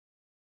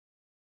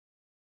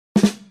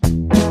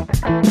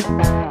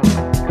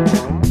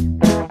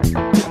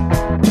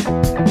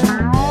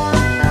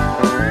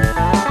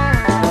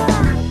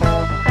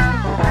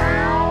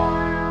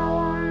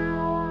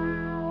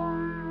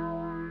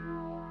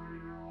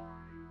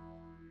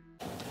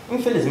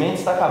Infelizmente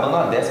está acabando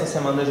a 10ª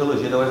Semana da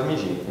Geologia da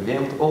UFMG,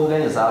 evento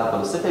organizado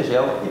pelo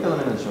CPEGEL e pela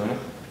Minas Jr,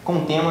 com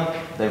o tema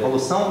da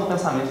Evolução do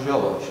Pensamento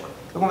Geológico.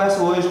 Eu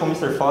converso hoje com o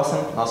Mr. Fossen,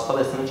 nosso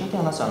palestrante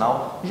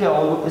internacional,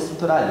 geólogo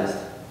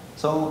estruturalista.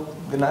 So,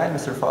 good night,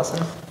 Mr. Fossen.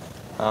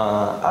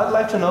 I'd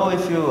like to know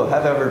if you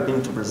have ever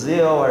been to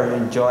Brazil. Are you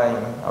enjoying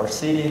our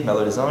city,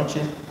 Belo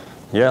Horizonte?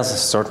 Yes,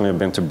 certainly I've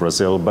been to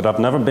Brazil, but I've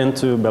never been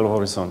to Belo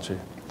Horizonte.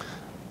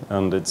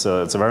 And it's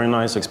a very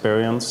nice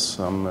experience.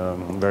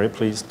 I'm very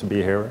pleased to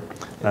be here.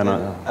 And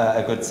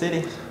a good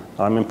city?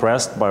 I'm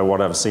impressed by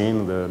what I've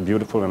seen, the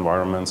beautiful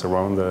environments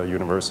around the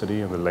university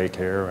and the lake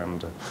here,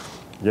 and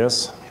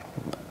yes,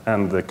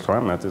 and the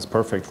climate is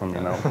perfect for me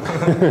now.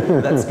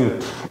 That's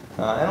good.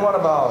 And what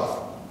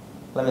about,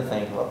 let me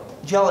think, about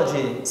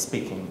geology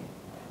speaking?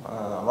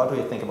 What do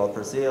you think about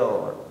Brazil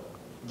or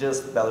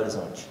just Belo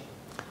Horizonte?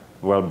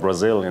 Well,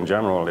 Brazil in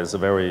general is a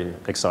very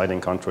exciting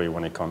country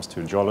when it comes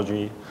to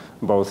geology,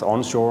 both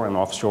onshore and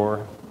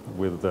offshore,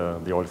 with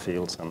the oil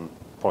fields and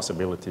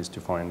possibilities to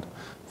find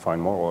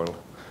more oil.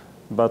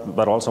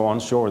 But also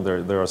onshore,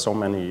 there are so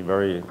many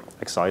very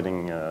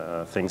exciting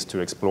things to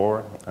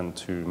explore and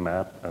to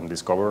map and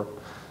discover,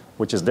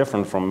 which is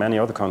different from many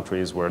other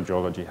countries where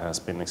geology has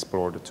been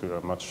explored to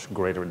a much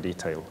greater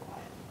detail.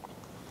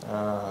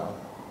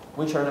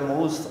 Which are the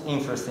most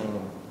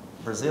interesting,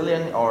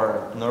 Brazilian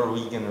or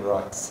Norwegian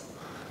rocks?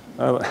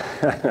 Well,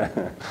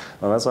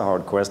 that's a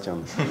hard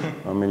question.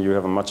 I mean, you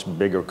have a much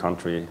bigger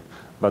country,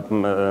 but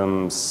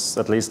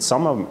at least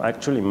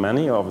actually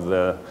many of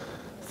the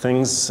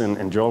things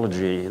in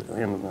geology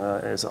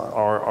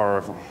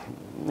are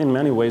in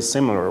many ways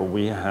similar.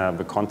 We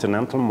have a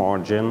continental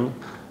margin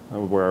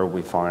where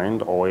we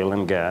find oil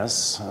and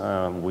gas.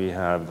 We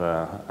have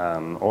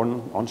an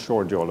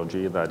onshore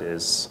geology that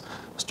is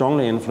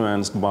strongly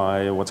influenced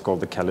by what's called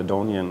the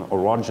Caledonian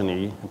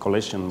orogeny, a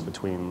collision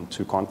between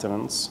two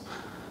continents.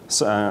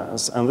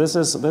 And this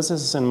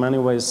is in many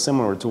ways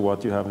similar to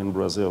what you have in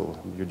Brazil.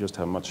 You just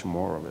have much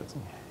more of it.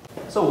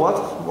 So what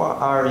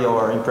are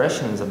your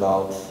impressions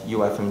about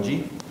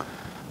UFMG?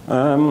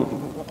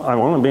 I've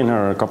only been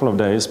here a couple of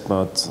days,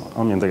 but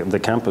I mean the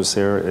campus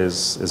here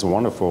is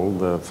wonderful.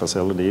 The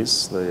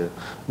facilities, the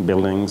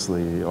buildings,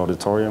 the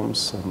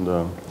auditoriums,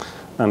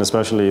 and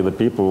especially the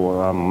people.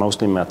 I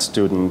mostly met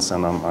students,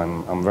 and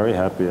I'm very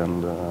happy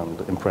and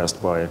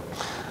impressed by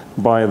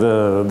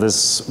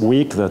this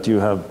week that you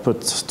have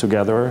put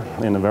together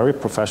in a very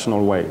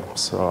professional way.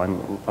 So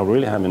I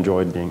really have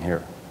enjoyed being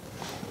here.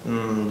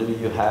 Do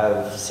you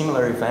have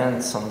similar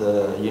events on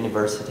the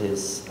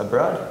universities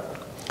abroad?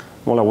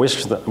 Well, I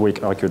wish that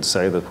I could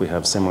say that we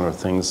have similar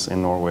things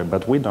in Norway,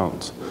 but we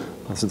don't.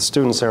 The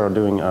students here are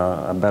doing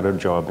a better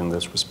job in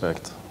this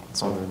respect.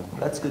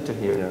 That's good to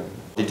hear. Yeah.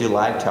 Did you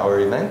like our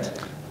event?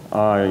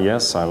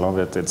 Yes, I love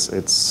it.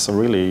 It's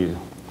really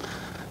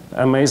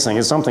amazing.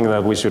 It's something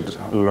that we should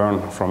learn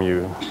from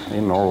you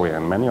in Norway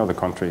and many other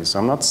countries.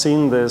 I'm not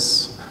seeing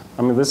this.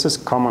 I mean, this is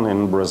common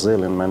in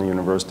Brazil in many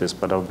universities,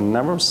 but I've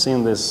never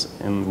seen this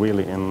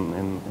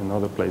in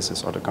other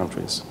places, other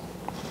countries.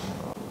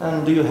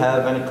 And do you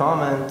have any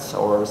comments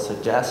or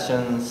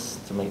suggestions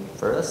to make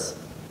for us?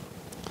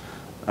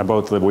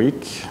 About the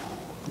week?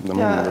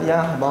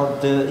 Yeah,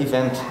 about the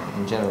event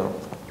in general.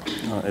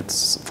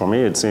 For me,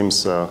 it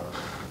seems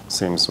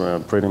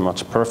pretty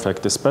much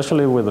perfect,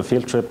 especially with the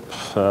field trip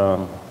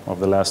of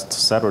the last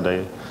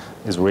Saturday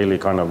is really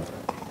kind of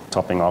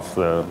topping off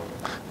the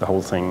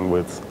whole thing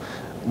with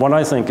what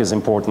I think is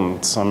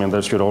important. I mean,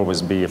 there should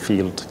always be a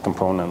field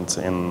component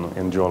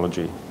in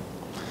geology.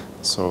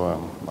 So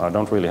I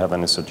don't really have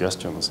any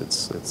suggestions. It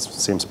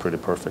seems pretty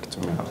perfect to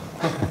me.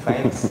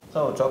 Thanks.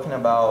 So talking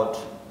about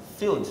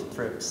field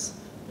trips,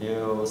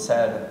 you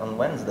said on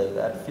Wednesday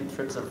that field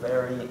trips are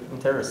very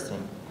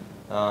interesting.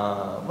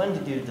 When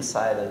did you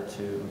decide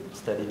to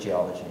study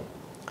geology?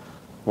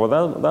 Well,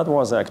 that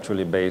was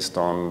actually based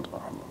on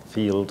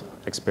field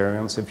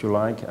experience, if you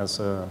like, as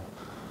a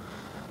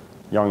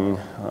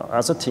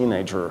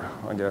teenager,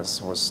 I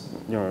guess.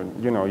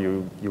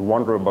 You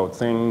wonder about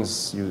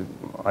things.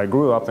 I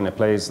grew up in a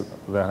place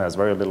that has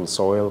very little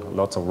soil,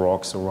 lots of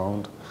rocks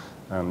around,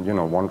 and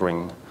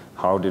wondering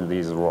how did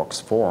these rocks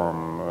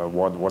form?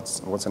 What's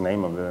the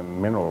name of the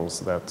minerals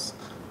that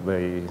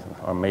they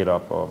are made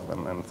up of,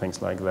 and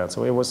things like that.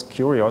 So it was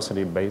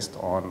curiosity based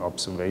on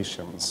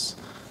observations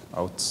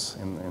out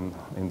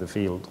in the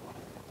field.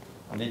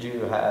 Did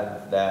you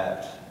have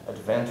that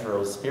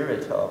adventurous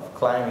spirit of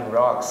climbing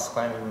rocks,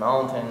 climbing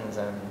mountains,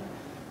 and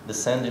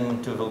descending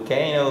into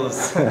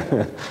volcanoes?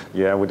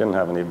 Yeah, we didn't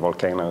have any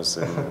volcanoes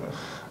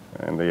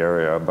in the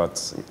area,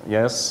 but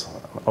yes,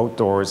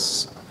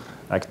 outdoors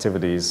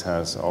activities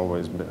has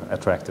always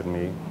attracted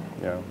me.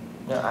 Yeah.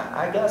 Yeah,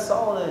 I guess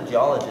all the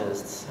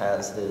geologists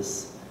has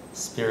this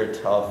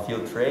spirit of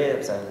field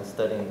trips and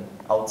studying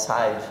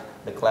outside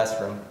the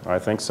classroom. I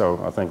think so.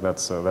 I think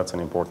that's an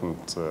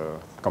important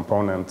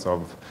component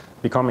of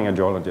becoming a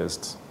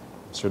geologist.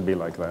 It should be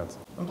like that.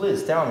 And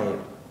please tell me,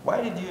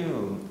 why did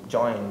you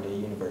join the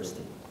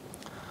university?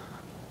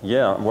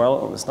 Yeah,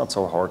 well, it's not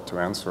so hard to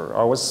answer.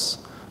 I was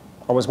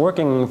I was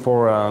working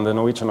for the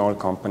Norwegian oil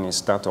company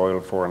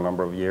Statoil for a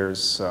number of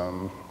years,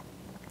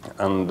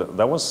 and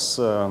that was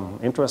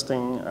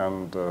interesting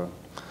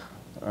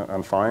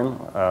and fine,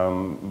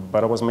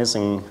 but I was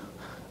missing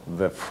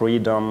the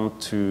freedom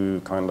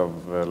to kind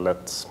of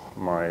let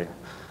my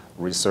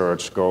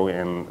research go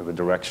in the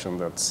direction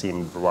that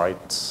seemed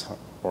right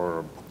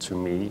or to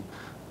me.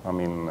 I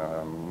mean,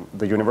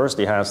 the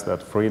university has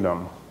that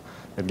freedom.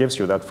 It gives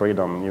you that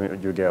freedom.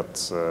 You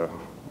get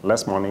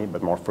less money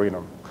but more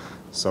freedom.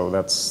 So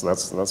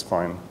that's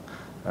fine.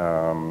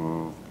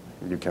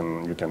 You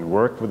can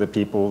work with the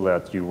people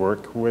that you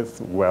work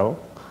with well.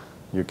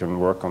 You can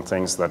work on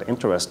things that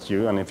interest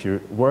you, and if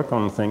you work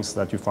on things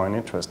that you find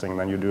interesting,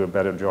 then you do a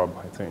better job,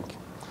 I think.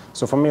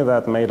 So for me,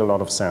 that made a lot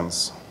of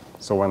sense.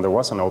 So when there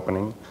was an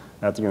opening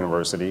at the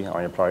university,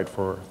 I applied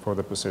for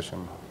the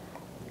position.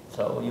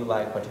 So you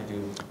like what you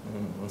do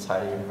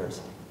inside the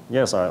university?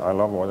 Yes, I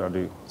love what I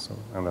do,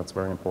 and that's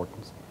very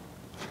important.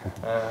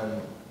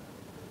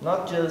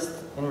 Not just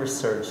in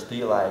research, do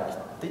you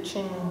like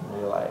teaching? Do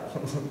you like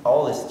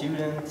all the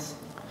students?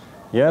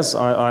 Yes,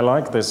 I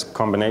like this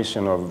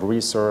combination of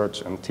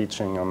research and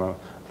teaching.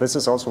 This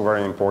is also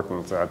very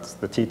important, that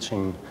the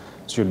teaching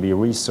should be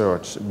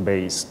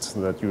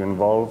research-based, that you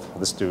involve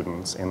the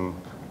students in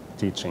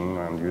teaching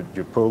and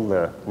you pull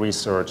the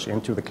research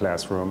into the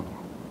classroom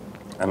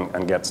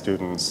and get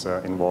students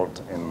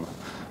involved in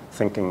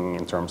thinking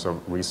in terms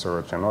of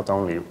research and not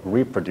only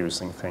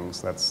reproducing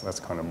things. That's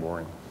kind of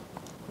boring.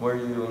 Were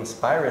you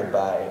inspired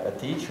by a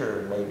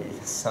teacher, maybe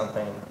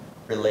something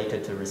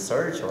related to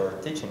research or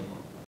teaching?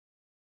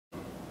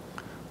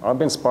 I've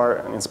been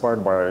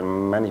inspired by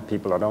many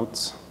people. I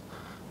don't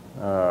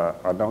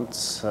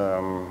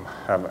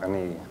have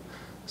any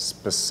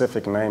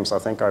specific names. I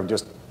think I've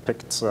just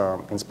picked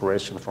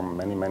inspiration from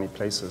many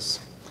places.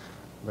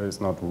 There is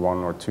not one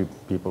or two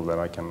people that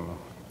I can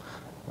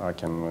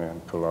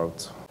pull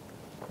out.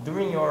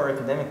 During your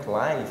academic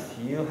life,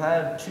 you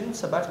had 2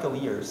 sabbatical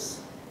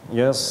years.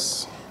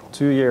 Yes,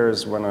 2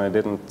 years when I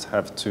didn't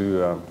have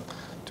to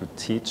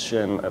teach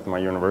at my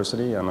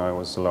university, and I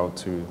was allowed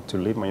to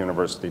leave my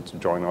university to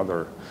join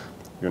other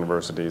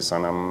universities.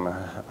 And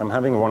I'm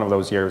having one of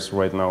those years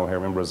right now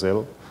here in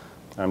Brazil.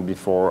 And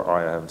before,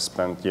 I have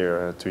spent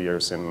 2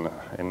 years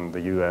in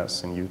the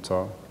US, in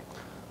Utah,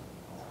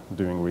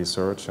 doing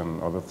research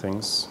and other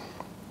things.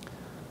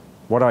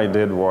 What I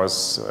did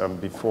was,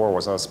 before,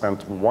 was I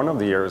spent one of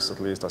the years, at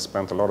least, I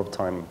spent a lot of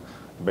time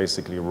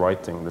basically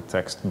writing the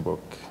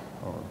textbook.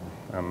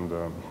 And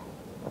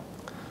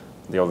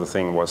the other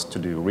thing was to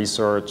do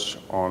research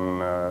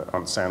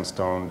on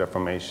sandstone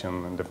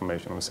deformation and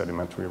deformation of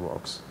sedimentary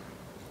rocks.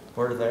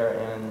 Were there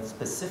any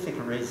specific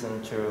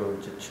reason to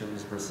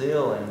choose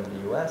Brazil and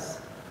the US?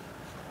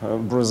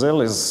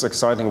 Brazil is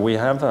exciting. We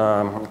have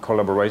a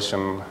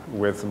collaboration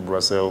with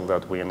Brazil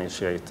that we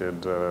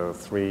initiated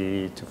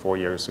 3 to 4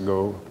 years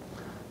ago.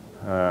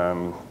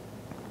 And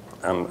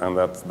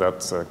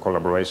that's a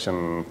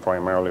collaboration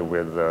primarily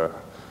with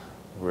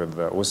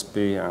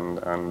USP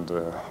and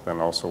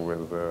then also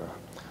with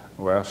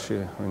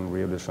UERJ in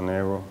Rio de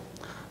Janeiro.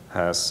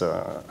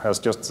 Has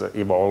just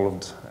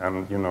evolved,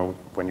 and you know,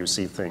 when you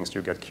see things,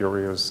 you get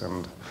curious,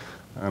 and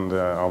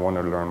I want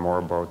to learn more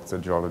about the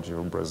geology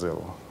of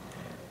Brazil.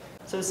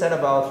 So you said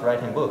about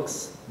writing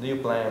books. Do you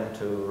plan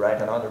to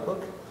write another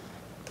book?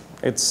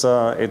 It's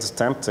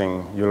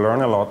tempting. You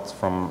learn a lot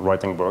from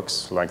writing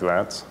books like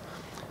that.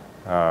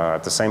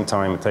 At the same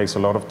time, it takes a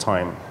lot of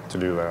time to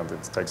do that.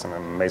 It takes an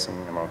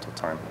amazing amount of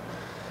time.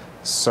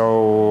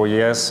 So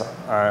yes,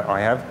 I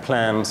have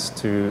plans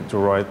to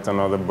write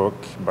another book,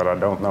 but I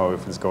don't know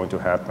if it's going to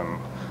happen.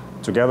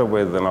 Together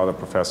with another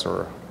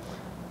professor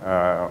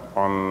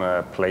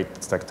on plate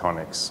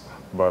tectonics.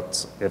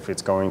 But if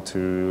it's going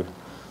to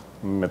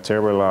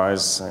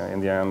materialize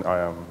in the end,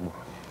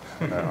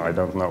 I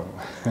don't know.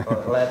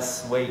 Well,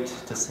 let's wait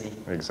to see.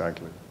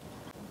 Exactly.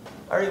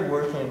 Are you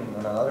working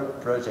on another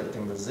project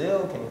in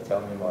Brazil? Can you tell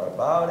me more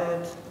about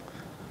it?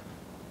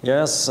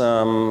 Yes,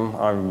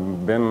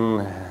 I've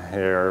been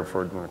here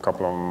for a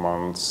couple of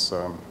months,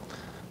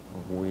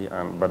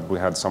 but we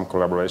had some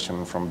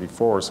collaboration from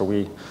before. So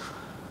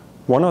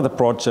one of the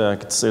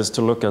projects is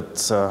to look at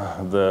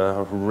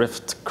the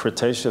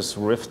Cretaceous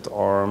rift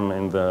arm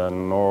in the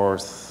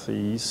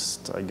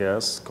northeast, I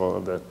guess,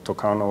 called the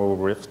Tucano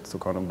Rift,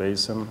 Tucano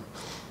Basin,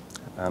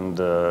 and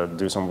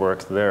do some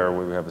work there.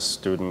 We have a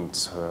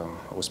student,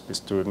 USP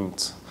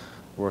student,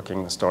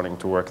 starting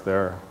to work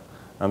there.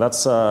 And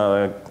that's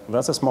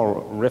a small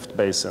rift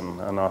basin,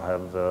 and I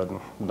have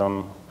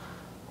done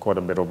quite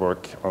a bit of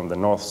work on the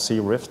North Sea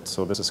rift,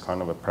 so this is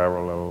kind of a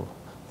parallel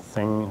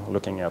thing,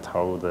 looking at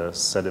how the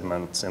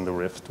sediments in the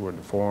rift were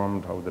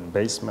deformed, how the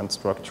basement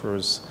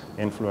structures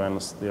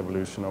influenced the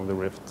evolution of the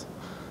rift,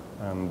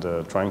 and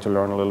trying to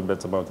learn a little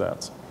bit about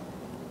that.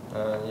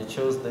 You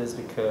chose this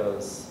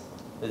because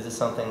this is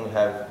something we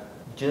have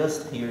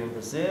just here in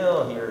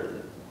Brazil. Here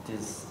it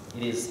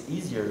is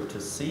easier to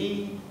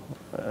see.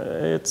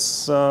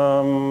 It's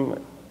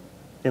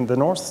in the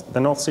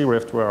North Sea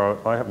rift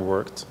where I have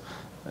worked.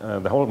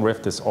 The whole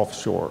rift is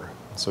offshore,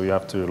 So you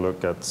have to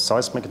look at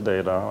seismic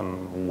data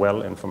and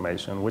well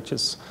information, which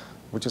is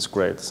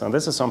great. And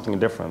this is something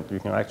different. You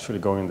can actually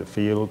go in the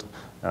field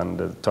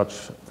and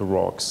touch the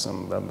rocks,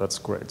 and that's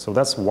great. So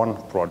that's one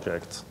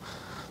project.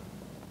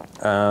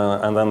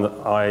 And then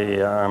I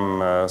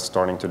am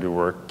starting to do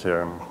work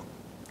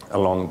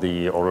along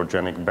the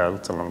orogenic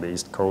belt, along the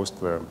east coast,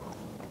 the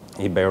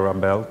Iberia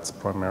belt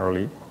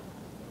primarily,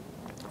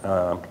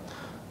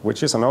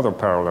 which is another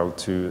parallel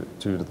to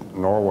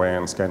Norway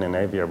and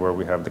Scandinavia, where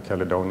we have the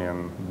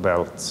Caledonian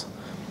belt.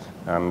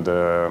 And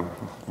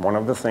one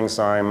of the things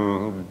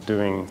I'm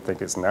doing,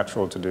 think it's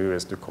natural to do,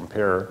 is to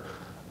compare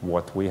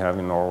what we have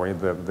in Norway,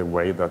 the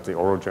way that the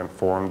orogen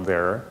formed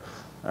there,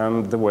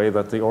 and the way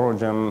that the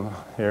orogen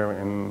here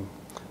in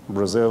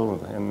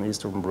Brazil, in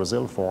eastern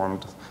Brazil,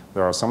 formed.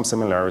 There are some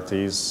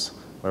similarities,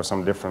 there are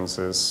some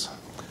differences,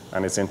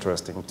 and it's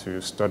interesting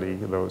to study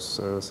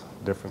those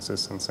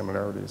differences and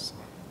similarities.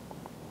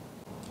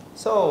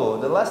 So,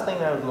 the last thing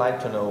I would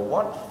like to know,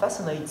 what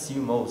fascinates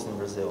you most in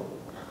Brazil?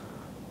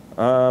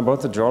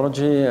 About the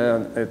geology,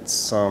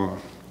 it's, well,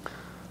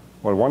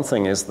 one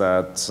thing is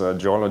that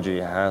geology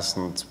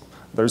hasn't,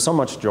 there's so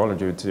much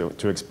geology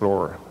to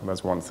explore,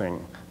 that's one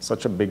thing.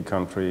 Such a big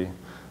country,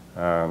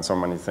 and so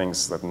many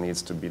things that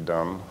needs to be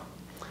done.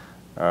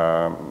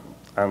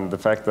 And the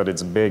fact that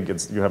it's big,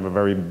 you have a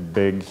very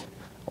big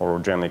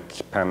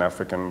orogenic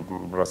Pan-African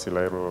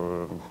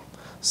Brasileiro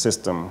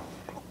system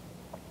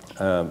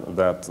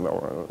that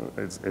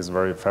is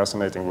very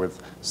fascinating,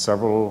 with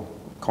several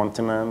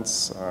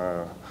continents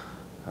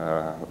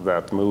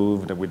that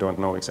moved, and we don't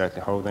know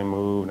exactly how they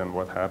moved and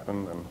what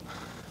happened. And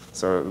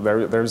so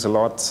there's a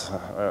lot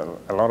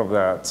of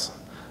that.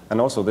 And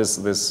also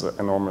this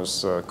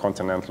enormous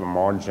continental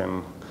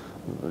margin,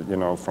 you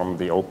know, from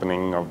the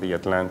opening of the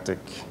Atlantic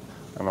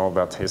and all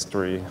that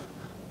history.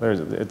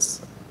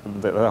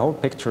 The whole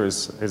picture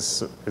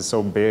is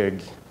so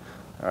big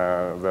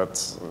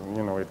that,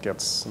 you know, it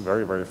gets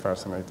very, very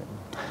fascinating.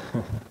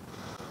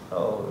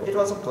 Oh, it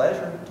was a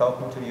pleasure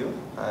talking to you.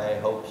 I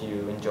hope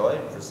you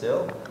enjoyed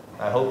Brazil.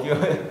 I hope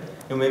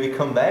you maybe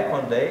come back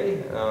one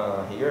day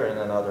here in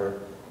another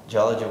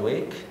Geology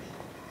Week.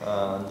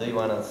 Do you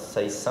want to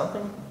say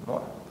something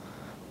more?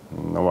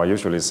 No, I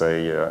usually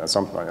say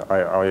something.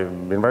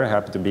 I've been very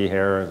happy to be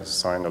here,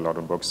 signed a lot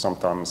of books.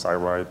 Sometimes I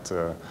write,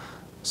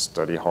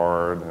 study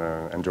hard,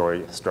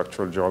 enjoy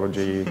structural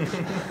geology.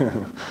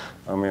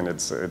 I mean,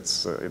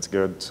 it's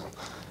good.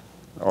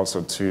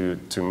 Also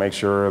to make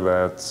sure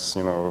that,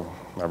 you know,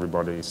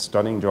 everybody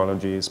studying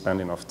geology, spend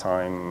enough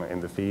time in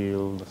the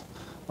field,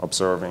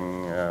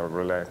 observing,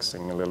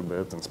 relaxing a little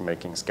bit, and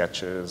making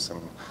sketches,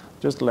 and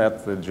just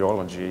let the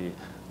geology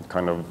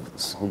kind of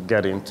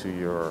get into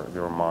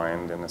your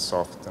mind in a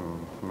soft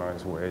and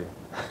nice way.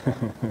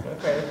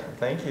 Ok,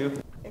 thank you.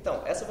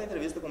 Então, essa foi a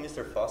entrevista com o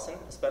Mr. Fossen.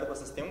 Espero que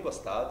vocês tenham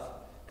gostado.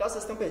 Caso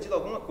vocês tenham perdido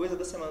alguma coisa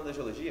da Semana da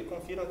Geologia,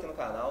 confiram aqui no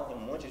canal, tem um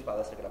monte de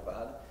palestra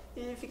gravada.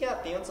 E fiquem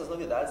atentos às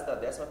novidades da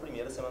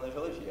 11ª Semana da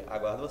Geologia.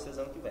 Aguardo vocês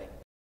ano que vem.